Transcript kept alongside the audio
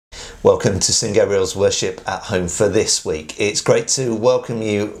Welcome to St Gabriel's Worship at Home for this week. It's great to welcome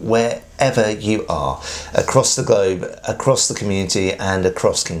you wherever you are, across the globe, across the community and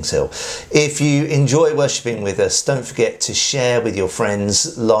across Kings Hill. If you enjoy worshipping with us, don't forget to share with your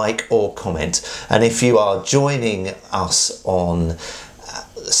friends, like or comment. And if you are joining us on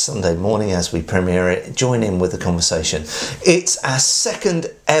Sunday morning as we premiere it, join in with the conversation. It's our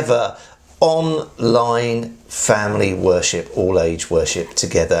second ever online family worship, all age worship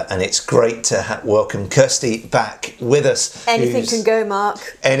together, and it's great to welcome Kirsty back with us. Anything can go,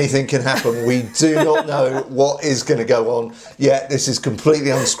 Mark. Anything can happen. We do not know what is going to go on yet. This is completely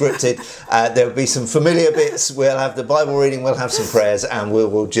unscripted. There will be some familiar bits. We'll have the Bible reading, we'll have some prayers, and we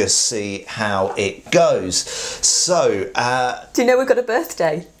will just see how it goes. So, do you know we've got a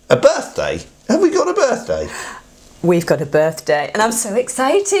birthday? A birthday? Have we got a birthday? We've got a birthday and I'm so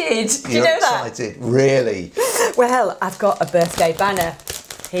excited. Do you know that? Excited, really? Well, I've got a birthday banner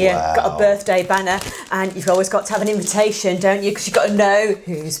here. Wow. Got a birthday banner, and you've always got to have an invitation, don't you? Because you've got to know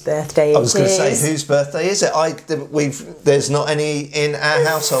whose birthday it is. I was going to say, whose birthday is it? There's not any in our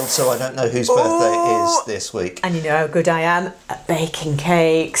household, so I don't know whose birthday is this week. And you know how good I am at baking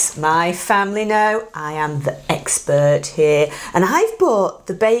cakes. My family know I am the expert here, and I've bought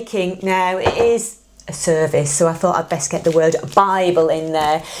the baking now. It is a service, so I thought I'd best get the word Bible in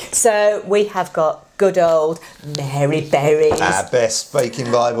there. So we have got good old Mary Berries, our best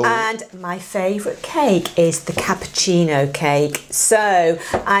baking Bible, and my favourite cake is the cappuccino cake. So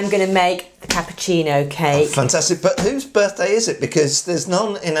I'm going to make the cappuccino cake. Oh, fantastic. But whose birthday is it? Because there's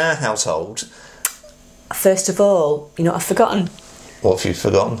none in our household. First of all, you know what I've forgotten? What have you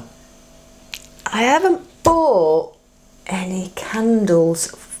forgotten? I haven't bought any candles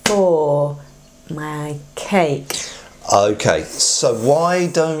for my cake. Okay, so why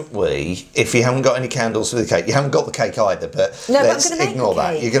don't we, if you haven't got any candles for the cake, you haven't got the cake either, but no, let's but I'm gonna ignore make the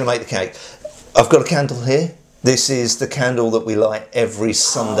that. cake. You're going to make the cake. I've got a candle here. This is the candle that we light every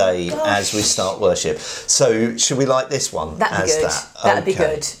Sunday as we start worship. So should we light this one? That'd be good. That'd be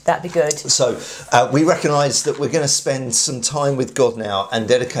good. That'd be good. So we recognise that we're going to spend some time with God now and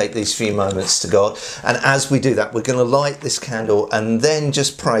dedicate these few moments to God. And as we do that, we're going to light this candle and then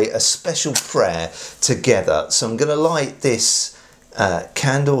just pray a special prayer together. So I'm going to light this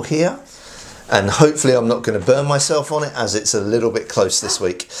candle here. And hopefully I'm not going to burn myself on it as it's a little bit close this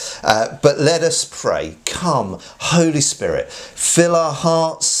week. But let us pray. Come, Holy Spirit, fill our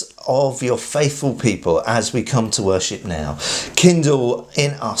hearts of your faithful people as we come to worship now. Kindle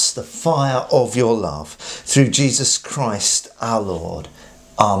in us the fire of your love through Jesus Christ our Lord.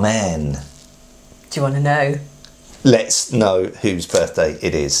 Amen. Do you want to know? Let's know whose birthday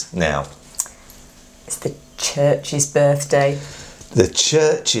it is now. It's the church's birthday. The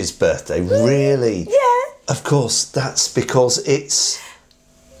church's birthday, really? Yeah. Of course, that's because it's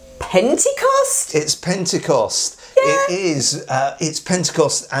Pentecost. It's Pentecost. Yeah. It is. It's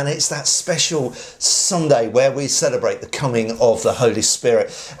Pentecost, and it's that special Sunday where we celebrate the coming of the Holy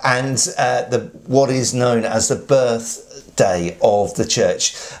Spirit and what is known as the birthday of the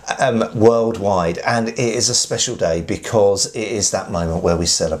church worldwide. And it is a special day because it is that moment where we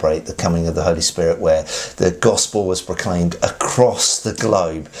celebrate the coming of the Holy Spirit, where the gospel was proclaimed across the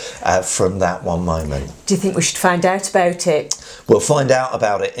globe from that one moment. Do you think we should find out about it? We'll find out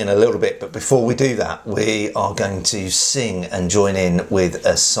about it in a little bit, but before we do that, we are going to sing and join in with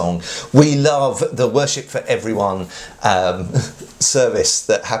a song. We love the Worship for Everyone service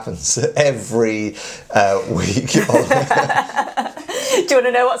that happens every week. Do you want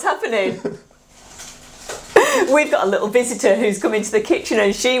to know what's happening? We've got a little visitor who's come into the kitchen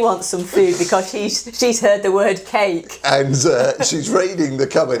and she wants some food because she's heard the word cake. And she's raiding the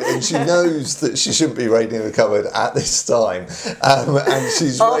cupboard, and she knows that she shouldn't be raiding the cupboard at this time. And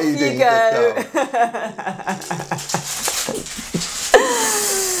she's Off raiding you go. the cupboard.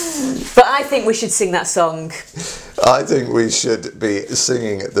 But I think we should sing that song. I think we should be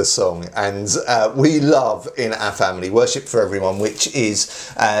singing the song, and we love in our family Worship for Everyone, which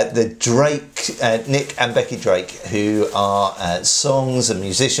is the Drake, Nick and Becky Drake, who are songs and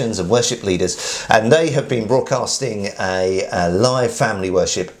musicians and worship leaders, and they have been broadcasting a live family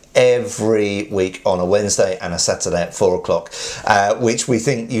worship every week on a Wednesday and a Saturday at 4 o'clock, which we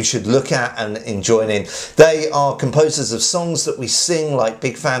think you should look at and join in. They are composers of songs that we sing like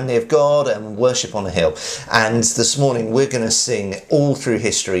Big Family of God and Worship on a Hill. And this morning we're going to sing All Through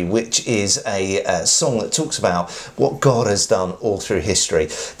History, which is a song that talks about what God has done all through history.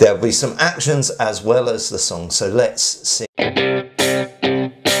 There'll be some actions as well as the song, so let's sing.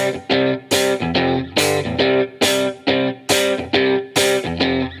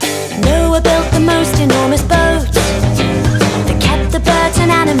 Enormous boat that kept the birds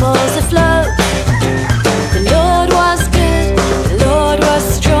and animals animals afloat. The Lord was good, the Lord was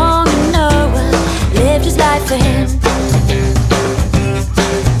strong, and Noah lived his life for him.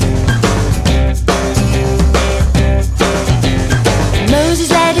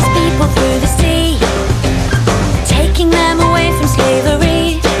 Moses led his people through the sea, taking them away from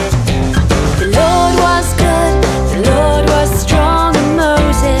slavery. The Lord was good, the Lord was strong, and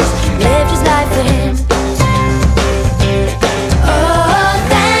Moses lived his life for him. Oh,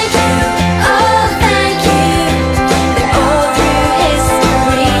 thank you, that all through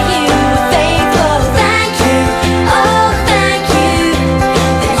history you were faithful. Thank you,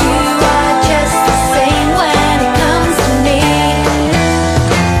 that you are just the same when it comes to me.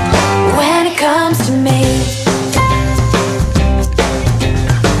 When it comes to me.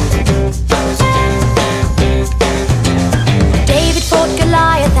 David fought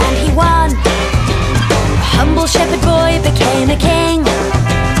Goliath and he won. A humble shepherd boy became a king.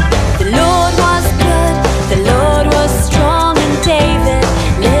 The Lord was good, the Lord was strong, and David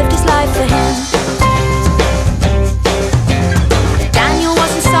lived his life for him. Daniel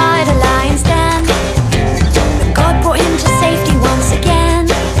was inside a lion's den, but God brought him to safety once again.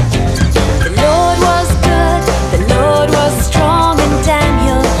 The Lord was good, the Lord was strong, and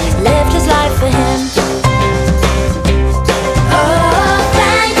Daniel lived his life for him. Oh,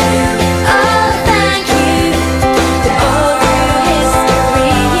 thank you, that all through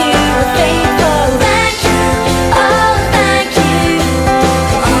history you were faithful. Thank you, that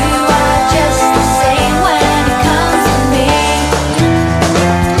you are just the same when it comes to me.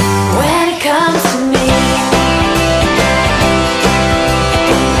 When it comes to me.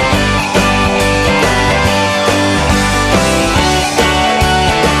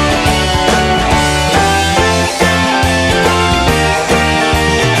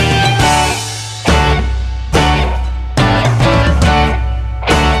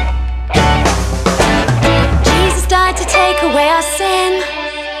 Jesus died to take away our sin,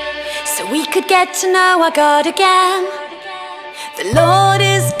 so we could get to know our God again. The Lord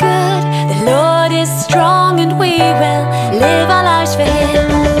is good, the Lord is strong, and we will live our lives for Him.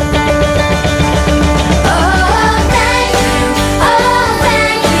 Oh, thank you,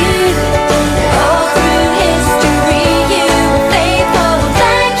 that all through history you were faithful.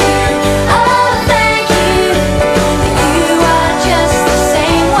 Thank you, that you are just the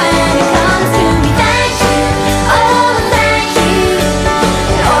same when it comes to me. Thank you,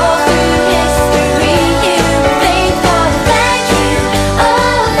 that all through history you were faithful. Thank you,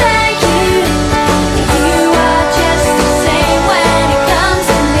 that you are just the same when it comes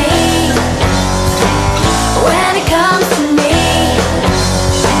to me. When it comes to me.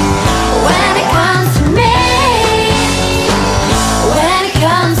 When it comes to me. When it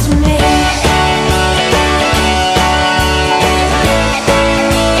comes to me.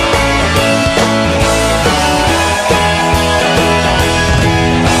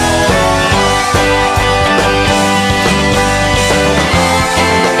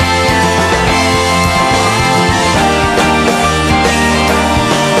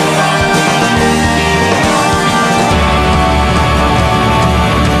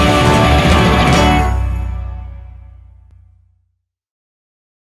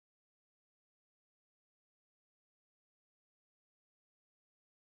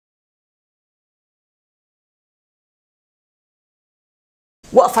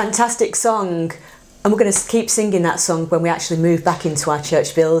 What a fantastic song. And we're going to keep singing that song when we actually move back into our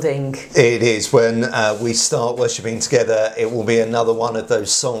church building. It is. When we start worshipping together, it will be another one of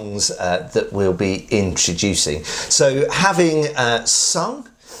those songs that we'll be introducing. So having sung,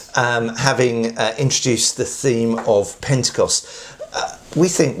 having introduced the theme of Pentecost, we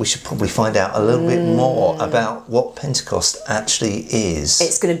think we should probably find out a little bit more about what Pentecost actually is.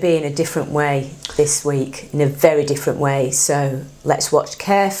 It's going to be in a different way this week, in a very different way. So let's watch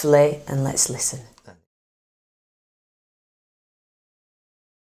carefully and let's listen.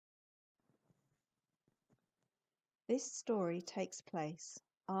 This story takes place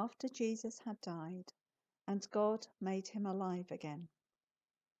after Jesus had died and God made him alive again.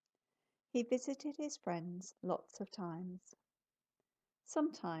 He visited his friends lots of times,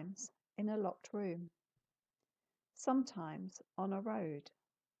 sometimes in a locked room, sometimes on a road,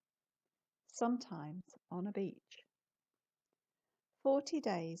 sometimes on a beach. 40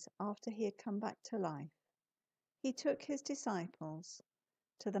 days after he had come back to life, he took his disciples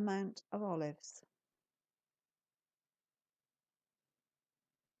to the Mount of Olives.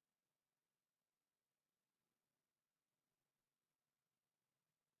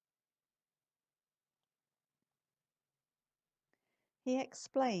 He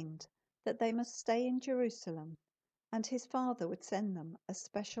explained that they must stay in Jerusalem and his Father would send them a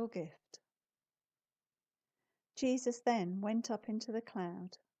special gift. Jesus then went up into the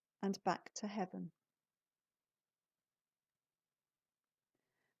cloud and back to heaven.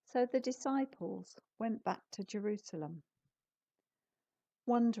 So the disciples went back to Jerusalem,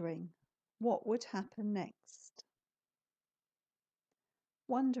 wondering what would happen next,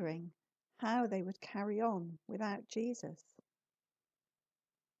 wondering how they would carry on without Jesus,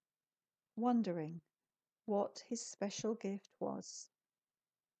 wondering what his special gift was.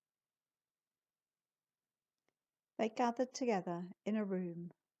 They gathered together in a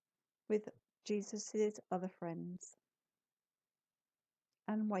room with Jesus' other friends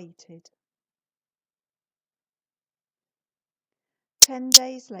and waited. 10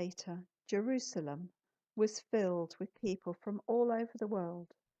 days later, Jerusalem was filled with people from all over the world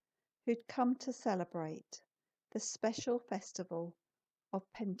who'd come to celebrate the special festival of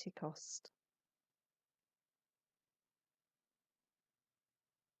Pentecost.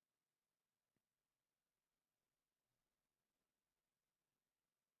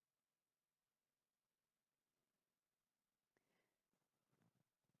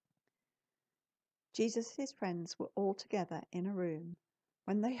 Jesus' friends were all together in a room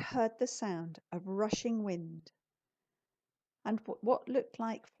when they heard the sound of rushing wind, and what looked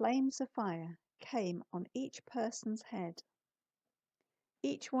like flames of fire came on each person's head.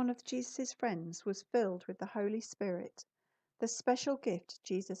 Each one of Jesus' friends was filled with the Holy Spirit, the special gift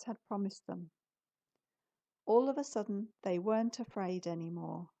Jesus had promised them. All of a sudden, they weren't afraid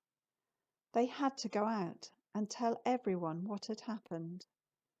anymore. They had to go out and tell everyone what had happened.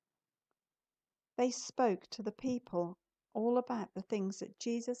 They spoke to the people all about the things that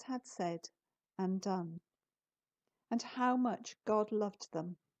Jesus had said and done, and how much God loved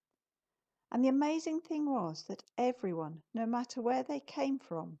them. And the amazing thing was that everyone, no matter where they came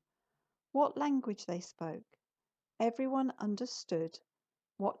from, what language they spoke, everyone understood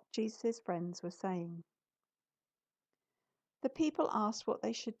what Jesus' friends were saying. The people asked what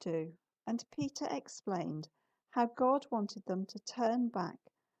they should do, and Peter explained how God wanted them to turn back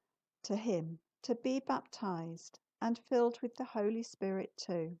to him, to be baptized and filled with the Holy Spirit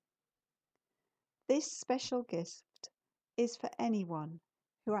too. This special gift is for anyone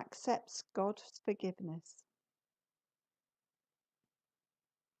who accepts God's forgiveness.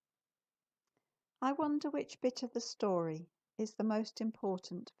 I wonder which bit of the story is the most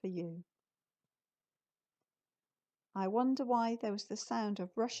important for you. I wonder why there was the sound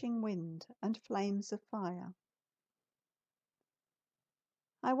of rushing wind and flames of fire.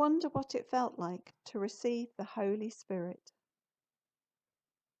 I wonder what it felt like to receive the Holy Spirit.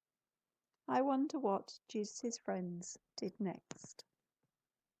 I wonder what Jesus' friends did next.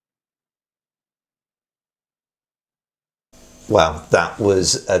 Wow, that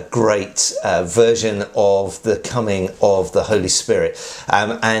was a great version of the coming of the Holy Spirit.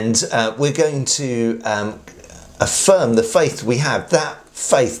 And we're going to affirm the faith we have, that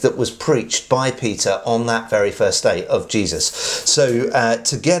faith that was preached by Peter on that very first day of Jesus. So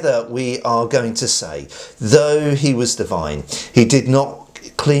together we are going to say, though he was divine, he did not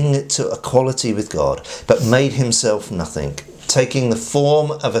cling to equality with God, but made himself nothing, taking the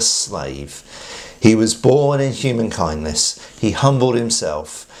form of a slave. He was born in human kindness. He humbled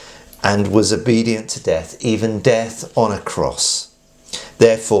himself and was obedient to death, even death on a cross.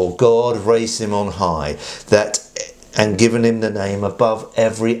 Therefore, God raised him on high and given him the name above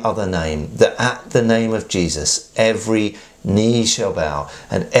every other name, that at the name of Jesus, every knee shall bow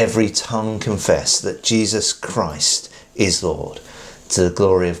and every tongue confess that Jesus Christ is Lord, to the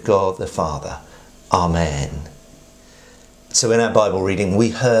glory of God the Father. Amen. So in our Bible reading, we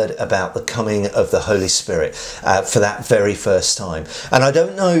heard about the coming of the Holy Spirit for that very first time. And I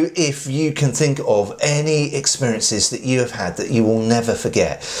don't know if you can think of any experiences that you have had that you will never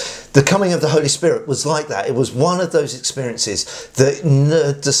forget. The coming of the Holy Spirit was like that. It was one of those experiences that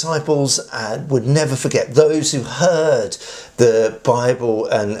the disciples would never forget. Those who heard the Bible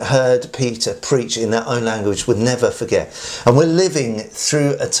and heard Peter preach in their own language would never forget. And we're living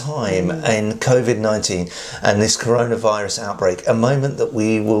through a time in COVID-19 and this coronavirus outbreak, a moment that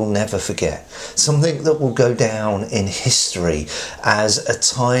we will never forget. Something that will go down in history as a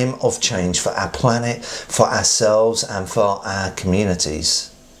time of change for our planet, for ourselves and for our communities.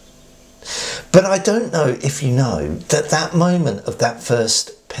 But I don't know if you know that that moment of that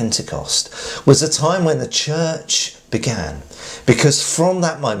first Pentecost was a time when the church began, because from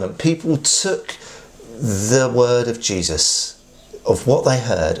that moment people took the word of Jesus, of what they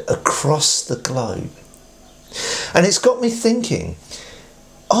heard, across the globe. And it's got me thinking,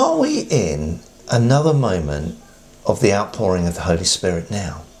 are we in another moment of the outpouring of the Holy Spirit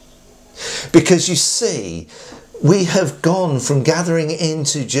now? Because you see, We have gone from gathering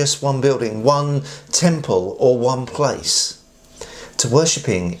into just one building, one temple or one place, to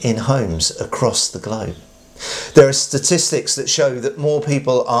worshipping in homes across the globe. There are statistics that show that more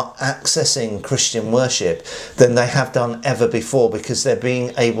people are accessing Christian worship than they have done ever before, because they're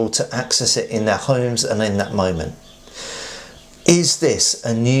being able to access it in their homes and in that moment. Is this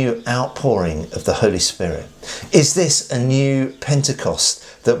a new outpouring of the Holy Spirit? Is this a new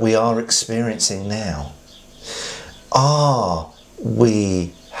Pentecost that we are experiencing now? Are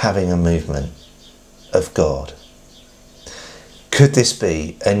we having a movement of God? Could this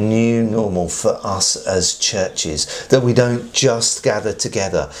be a new normal for us as churches, that we don't just gather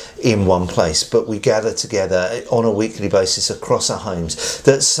together in one place, but we gather together on a weekly basis across our homes,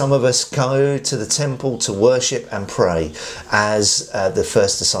 that some of us go to the temple to worship and pray as the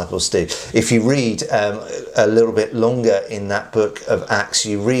first disciples do? If you read a little bit longer in that book of Acts,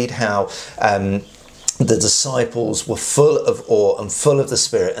 you read how the disciples were full of awe and full of the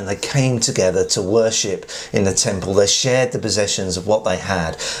Spirit, and they came together to worship in the temple. They shared the possessions of what they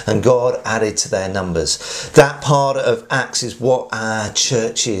had, and God added to their numbers. That part of Acts is what our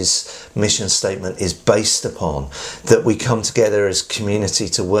church's mission statement is based upon, that we come together as community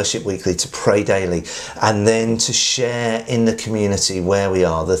to worship weekly, to pray daily, and then to share in the community where we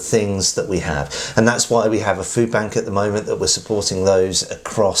are, the things that we have. And that's why we have a food bank at the moment, that we're supporting those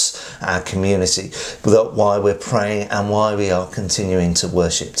across our community. That why we're praying and why we are continuing to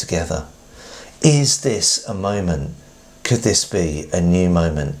worship together. Is this a moment? Could this be a new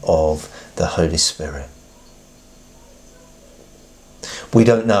moment of the Holy Spirit? We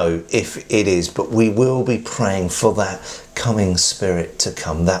don't know if it is, but we will be praying for that coming Spirit to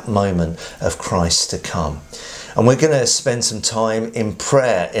come, that moment of Christ to come. And we're going to spend some time in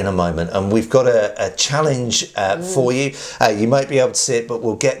prayer in a moment. And we've got a challenge for you. You might be able to see it, but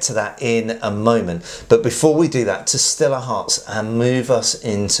we'll get to that in a moment. But before we do that, to still our hearts and move us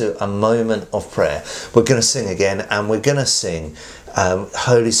into a moment of prayer, we're going to sing again, and we're going to sing,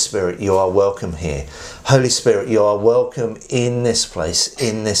 Holy Spirit, you are welcome here. Holy Spirit, you are welcome in this place,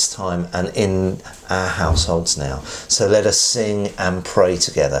 in this time, and in our households now. So let us sing and pray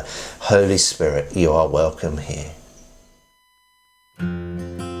together. Holy Spirit, you are welcome here.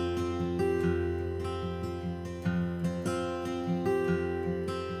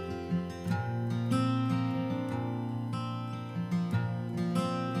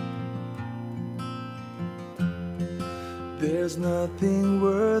 There's nothing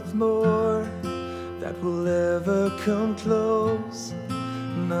worth more that will ever come close.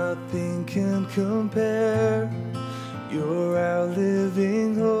 Nothing can compare. You're our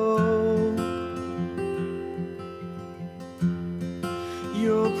living hope.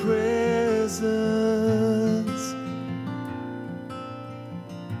 Your presence,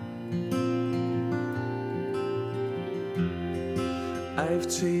 I've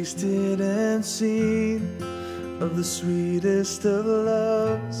tasted and seen of the sweetest of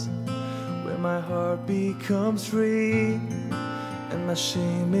loves, where my heart becomes free and my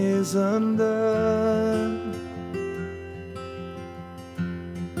shame is undone.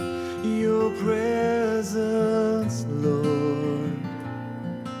 Your presence, Lord.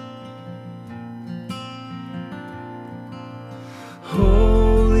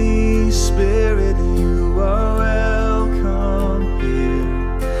 Holy Spirit, you are welcome here.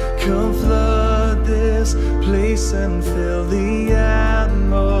 Come flood this place and fill the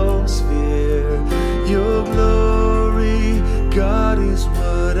atmosphere. Your glory, God, is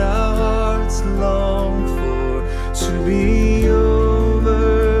what our hearts long for, to be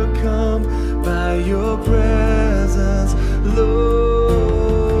overcome by your presence,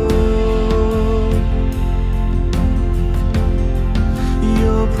 Lord.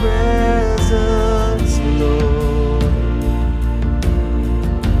 Your presence, Lord.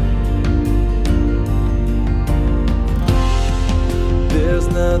 There's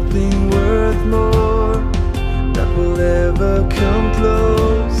nothing worth more that will ever come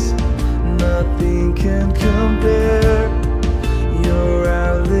close. Nothing can compare. You're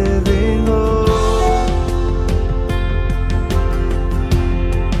our living hope.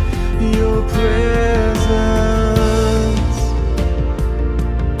 Your presence,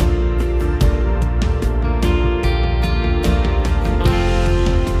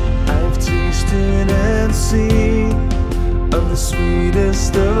 I've tasted and seen of the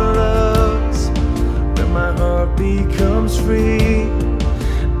sweetest of loves, where my heart becomes free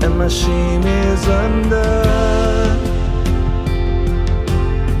and my shame is undone.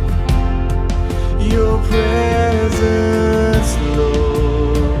 Your presence,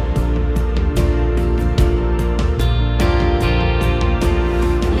 Lord.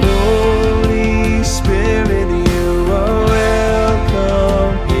 Holy Spirit,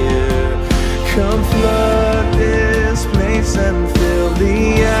 come flood this place and fill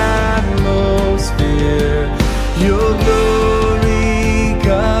the atmosphere. Your glory,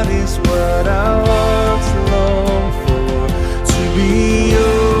 God, is what our hearts long for, to be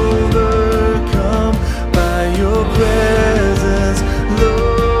overcome by your presence,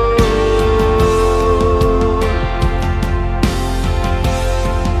 Lord.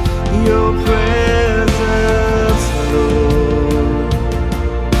 Your presence, Lord.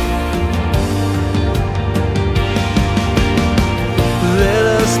 Let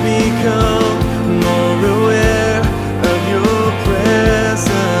us become more aware of your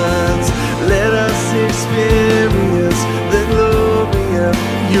presence. Let us experience the glory of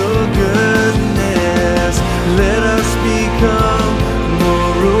your goodness. Let us become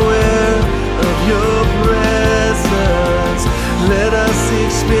more aware of your presence. Let us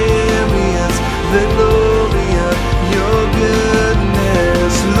experience the glory of your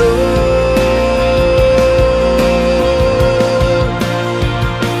goodness, Lord.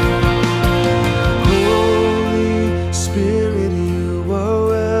 Holy Spirit, you are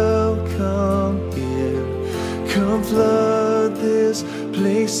welcome here. Come flood this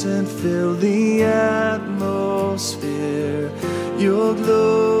place and fill the atmosphere. Your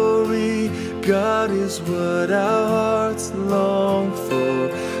glory, God, is what our hearts long for,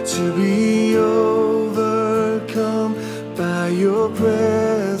 to be overcome by your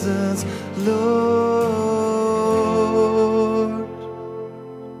presence, Lord.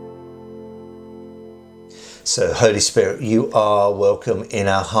 So, Holy Spirit, you are welcome in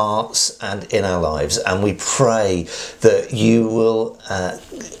our hearts and in our lives, and we pray that you will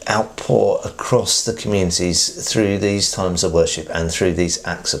outpour across the communities through these times of worship and through these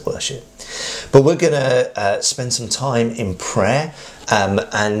acts of worship. But we're going to spend some time in prayer, and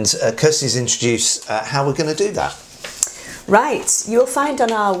Kirsty's introduced how we're going to do that. Right, you'll find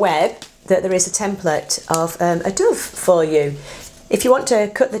on our web that there is a template of a dove for you. If you want to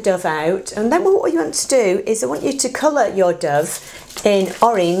cut the dove out, and then what you want to do is I want you to colour your dove in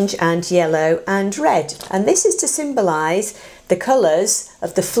orange and yellow and red. And this is to symbolise the colours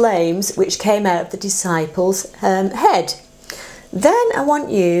of the flames which came out of the disciples' head. Then I want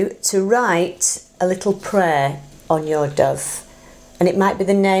you to write a little prayer on your dove. And it might be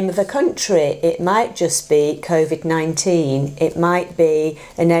the name of a country, it might just be COVID-19, it might be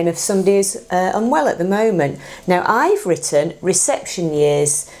a name of somebody who's unwell at the moment. Now I've written reception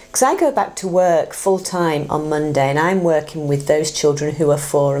years, because I go back to work full time on Monday and I'm working with those children who are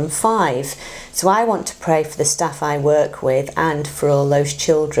 4 and 5. So I want to pray for the staff I work with and for all those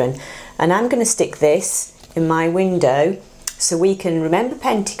children. And I'm going to stick this in my window so we can remember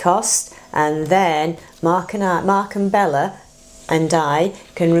Pentecost, and then Mark and Bella and I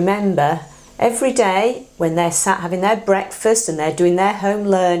can remember every day when they're sat having their breakfast and they're doing their home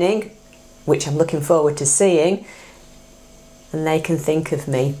learning, which I'm looking forward to seeing, and they can think of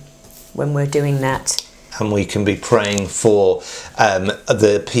me when we're doing that. And we can be praying for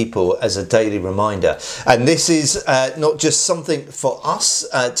the people as a daily reminder. And this is not just something for us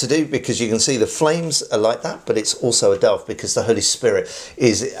to do, because you can see the flames are like that, but it's also a dove, because the Holy Spirit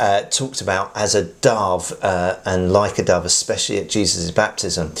is talked about as a dove and like a dove, especially at Jesus'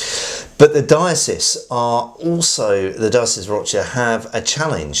 baptism. But the diocese of Rochester have a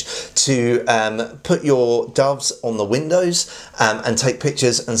challenge to put your doves on the windows and take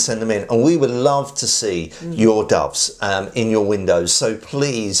pictures and send them in. And we would love to see your doves in your windows. So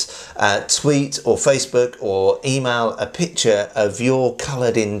please tweet or Facebook or email a picture of your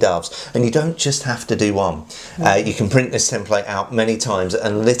coloured in doves. And you don't just have to do one. You can print this template out many times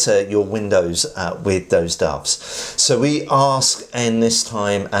and litter your windows with those doves. So we ask in this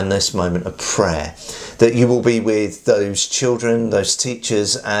time and this moment of prayer that you will be with those children, those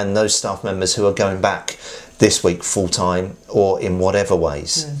teachers and those staff members who are going back this week full time or in whatever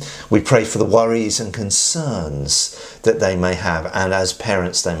ways. We pray for the worries and concerns that they may have, and as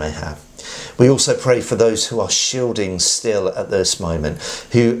parents they may have. We also pray for those who are shielding still at this moment,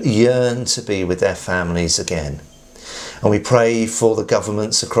 who yearn to be with their families again. And we pray for the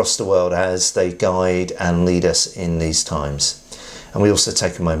governments across the world as they guide and lead us in these times. And we also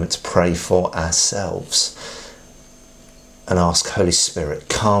take a moment to pray for ourselves and ask Holy Spirit,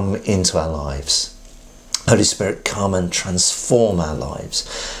 come into our lives. Holy Spirit, come and transform our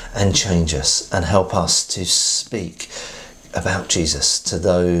lives and change us and help us to speak about Jesus to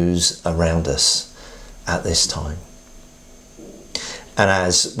those around us at this time. And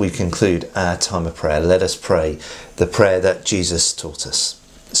as we conclude our time of prayer, let us pray the prayer that Jesus taught us.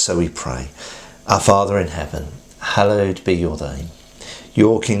 So we pray, Our Father in heaven, hallowed be your name.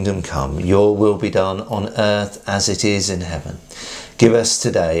 Your kingdom come, your will be done on earth as it is in heaven. Give us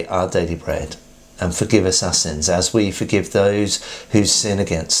today our daily bread, and forgive us our sins as we forgive those who sin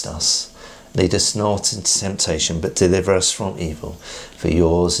against us. Lead us not into temptation, but deliver us from evil. For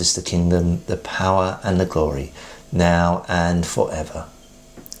yours is the kingdom, the power and the glory, now and forever.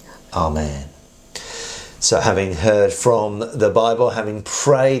 Amen. So having heard from the Bible, having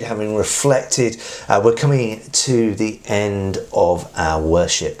prayed, having reflected, we're coming to the end of our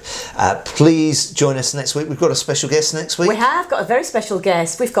worship. Please join us next week. We've got a special guest next week. We have got a very special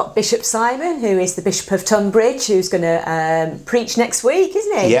guest. We've got Bishop Simon, who is the Bishop of Tunbridge, who's going to preach next week,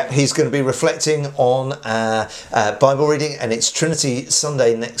 isn't he? Yeah, he's going to be reflecting on Bible reading, and it's Trinity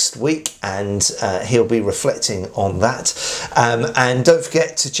Sunday next week, and he'll be reflecting on that. And don't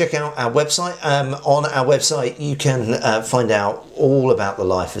forget to check out our website. On our website you can find out all about the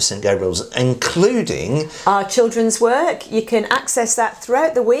life of St Gabriel's, including our children's work. You can access that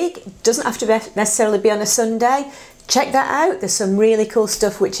throughout the week. It doesn't have to necessarily be on a Sunday. Check that out. There's some really cool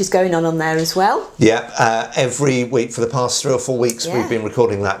stuff which is going on there as well. Yeah, every week for the past 3 or 4 weeks we've been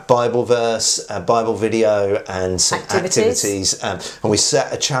recording that Bible verse, Bible video and some activities. And we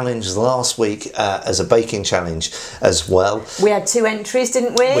set a challenge last week as a baking challenge as well. We had 2 entries,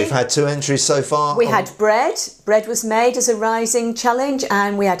 didn't we? We've had 2 entries so far. We had bread. Bread was made as a rising challenge,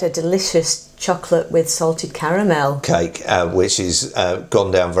 and we had a delicious chocolate with salted caramel cake, which has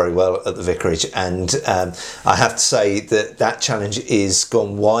gone down very well at the vicarage, and I have to say that challenge is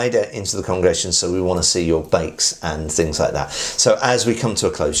gone wider into the congregation, so we want to see your bakes and things like that. So as we come to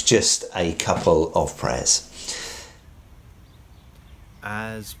a close, just a couple of prayers.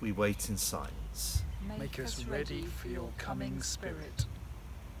 As we wait in silence, Make us ready for your coming Spirit.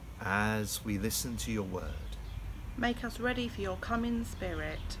 as we listen to your word, Make us ready for your coming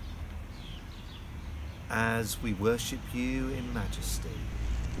Spirit. as we worship you in majesty,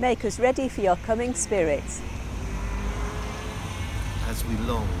 Make us ready for your coming Spirit. as we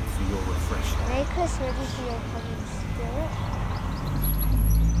long for your refreshing, Make us ready for your coming Spirit.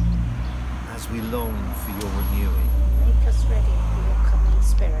 as we long for your renewing, Make us ready for your coming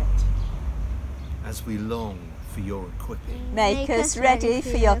Spirit. as we long for your equipping, Make us ready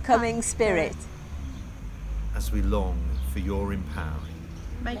for your coming Spirit. as we long for your empowering.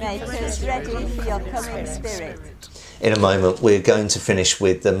 Make Make us ready for your coming Spirit. In a moment we're going to finish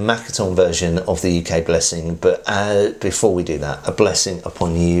with the Makaton version of the UK blessing, but before we do that, a blessing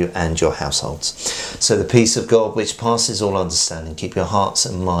upon you and your households. So the peace of God, which passes all understanding, keep your hearts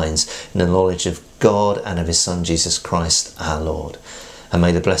and minds in the knowledge of God and of his Son Jesus Christ our Lord. And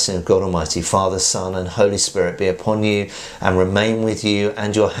may the blessing of God Almighty, Father, Son and Holy Spirit be upon you and remain with you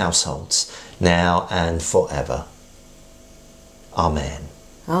and your households now and forever. Amen.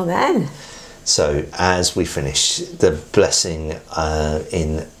 Amen. So as we finish, the blessing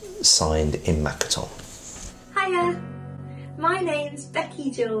signed in Makaton. Hiya, my name's Becky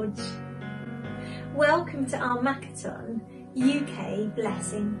George. Welcome to our Makaton UK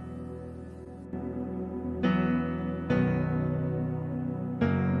blessing.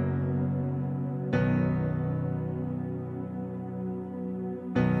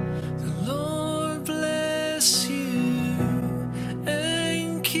 The Lord bless you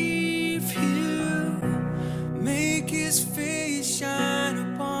and keep you. Make his face shine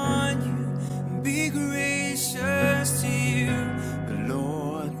upon you and be gracious to you. The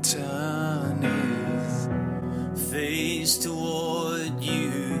Lord turn his face toward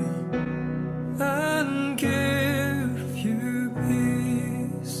you and give you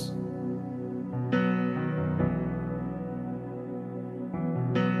peace.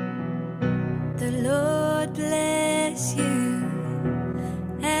 The Lord bless you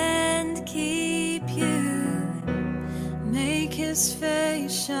and keep you. Make his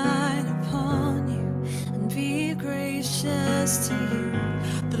face shine upon you and be gracious to you.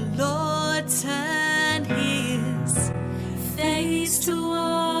 The Lord turn his face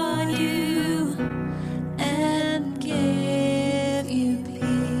toward you and give you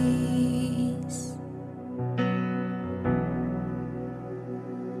peace.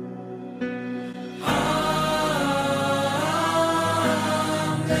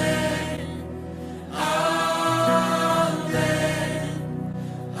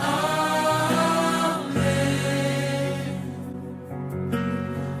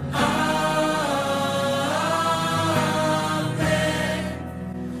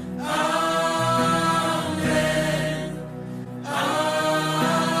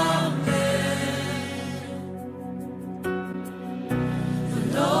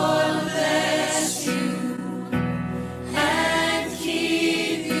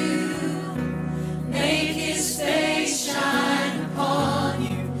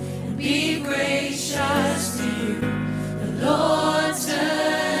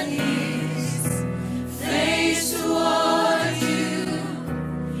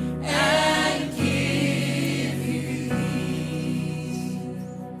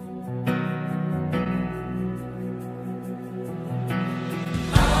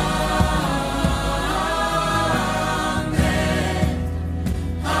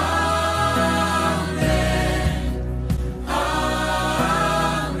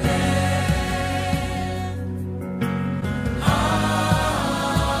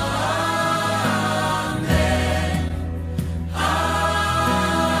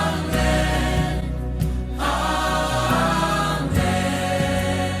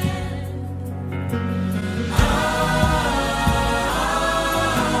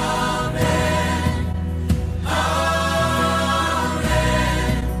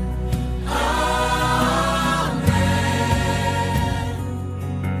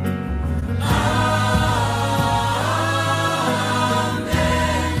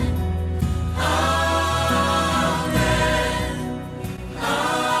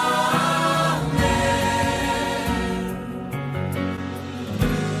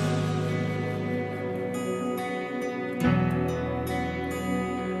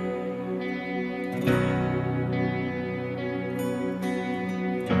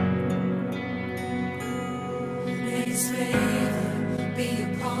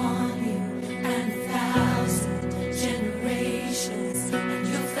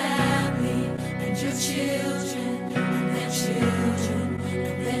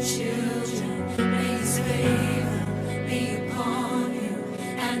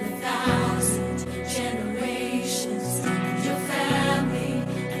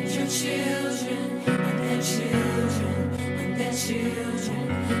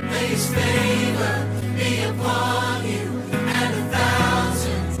 His favor be upon you and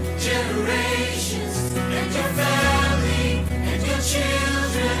 1,000 generations, and your family, and your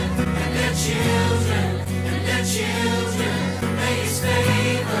children, and their children, and their children. May His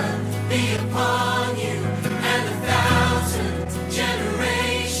favor be upon you and 1,000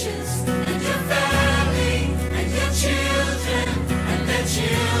 generations, and your family, and your children, and their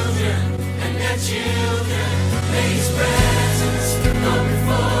children, and their children.